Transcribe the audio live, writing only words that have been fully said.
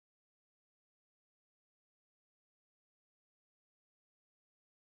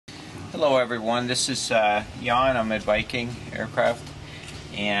Hello everyone, this is Jan. I'm at Viking Aircraft,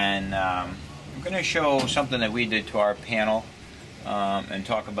 and I'm going to show something that we did to our panel and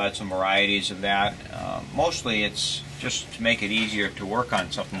talk about some varieties of that. Mostly it's just to make it easier to work on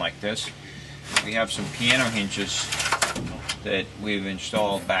something like this. We have some piano hinges that we've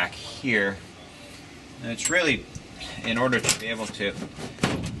installed back here, and it's really in order to be able to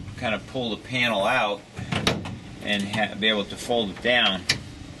kind of pull the panel out and be able to fold it down.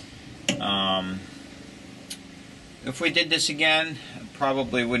 If we did this again, I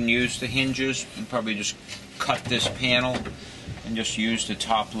probably wouldn't use the hinges. I'd probably just cut this panel and just use the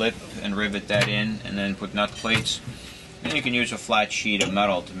top lip and rivet that in, and then put nut plates. Then you can use a flat sheet of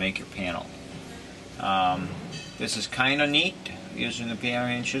metal to make your panel. This is kind of neat using the piano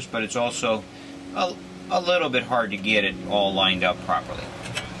hinges, but it's also a little bit hard to get it all lined up properly.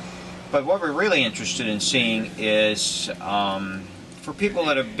 But what we're really interested in seeing is for people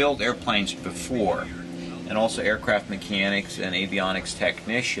that have built airplanes before, and also aircraft mechanics and avionics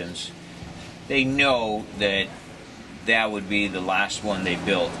technicians, they know that that would be the last one they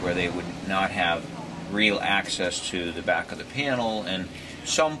built, where they would not have real access to the back of the panel and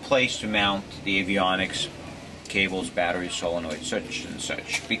some place to mount the avionics, cables, batteries, solenoids, such and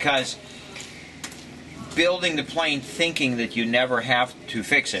such. Because building the plane thinking that you never have to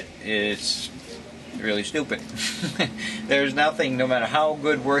fix it is really stupid. There's nothing, no matter how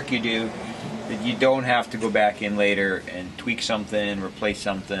good work you do, that you don't have to go back in later and tweak something, replace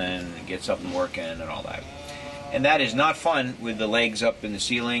something, get something working and all that. And that is not fun with the legs up in the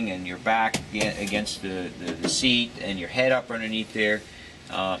ceiling and your back against the seat and your head up underneath there.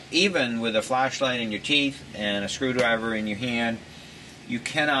 Even with a flashlight in your teeth and a screwdriver in your hand, you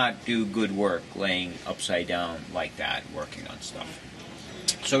cannot do good work laying upside down like that working on stuff.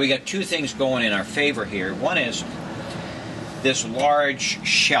 So we got two things going in our favor here. One is this large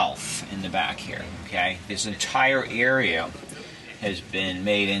shelf in the back here. Okay, this entire area has been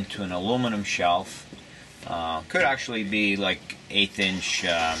made into an aluminum shelf. Could actually be like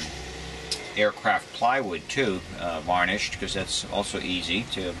 1/8" aircraft plywood too, varnished, because that's also easy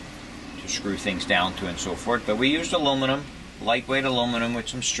to screw things down to and so forth. But we used aluminum, lightweight aluminum with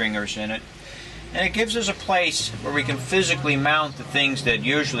some stringers in it. And it gives us a place where we can physically mount the things that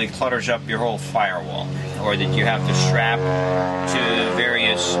usually clutters up your whole firewall, or that you have to strap to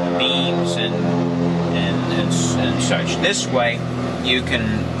various beams and such. This way, you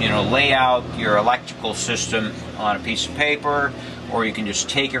can lay out your electrical system on a piece of paper, or you can just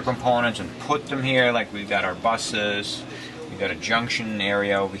take your components and put them here. Like we've got our buses, we've got a junction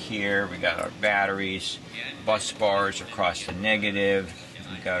area over here, we got our batteries, bus bars across the negative,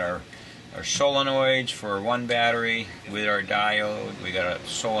 we've got our solenoids for one battery with our diode. We got a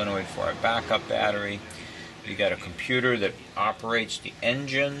solenoid for our backup battery. We got a computer that operates the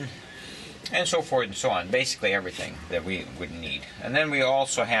engine, and so forth and so on. Basically everything that we would need. And then we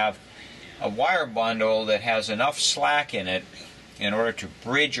also have a wire bundle that has enough slack in it in order to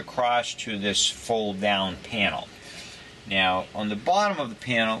bridge across to this fold down panel. Now on the bottom of the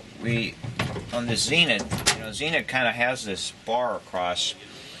panel, on the Zenith, Zenith kind of has this bar across.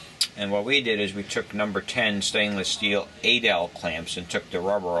 And what we did is we took number 10 stainless steel 8L clamps and took the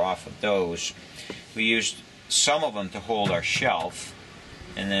rubber off of those. We used some of them to hold our shelf,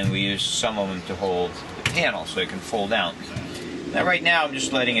 and then we used some of them to hold the panel so it can fold down. Now right now I'm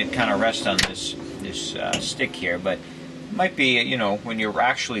just letting it kind of rest on this stick here, but it might be, when you're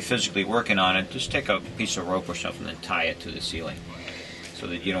actually physically working on it, just take a piece of rope or something and tie it to the ceiling so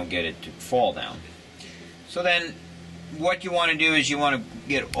that you don't get it to fall down. So then what you want to do is you want to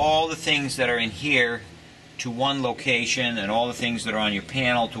get all the things that are in here to one location, and all the things that are on your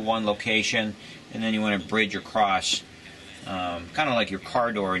panel to one location, and then you want to bridge across, kind of like your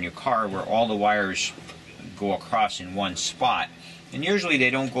car door in your car, where all the wires go across in one spot. And usually they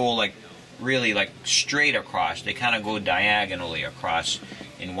don't go really straight across, they kind of go diagonally across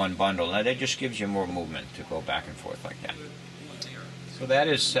in one bundle. Now that just gives you more movement to go back and forth like that. So that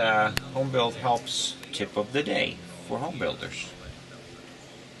is HomebuiltHELP's tip of the day for home builders.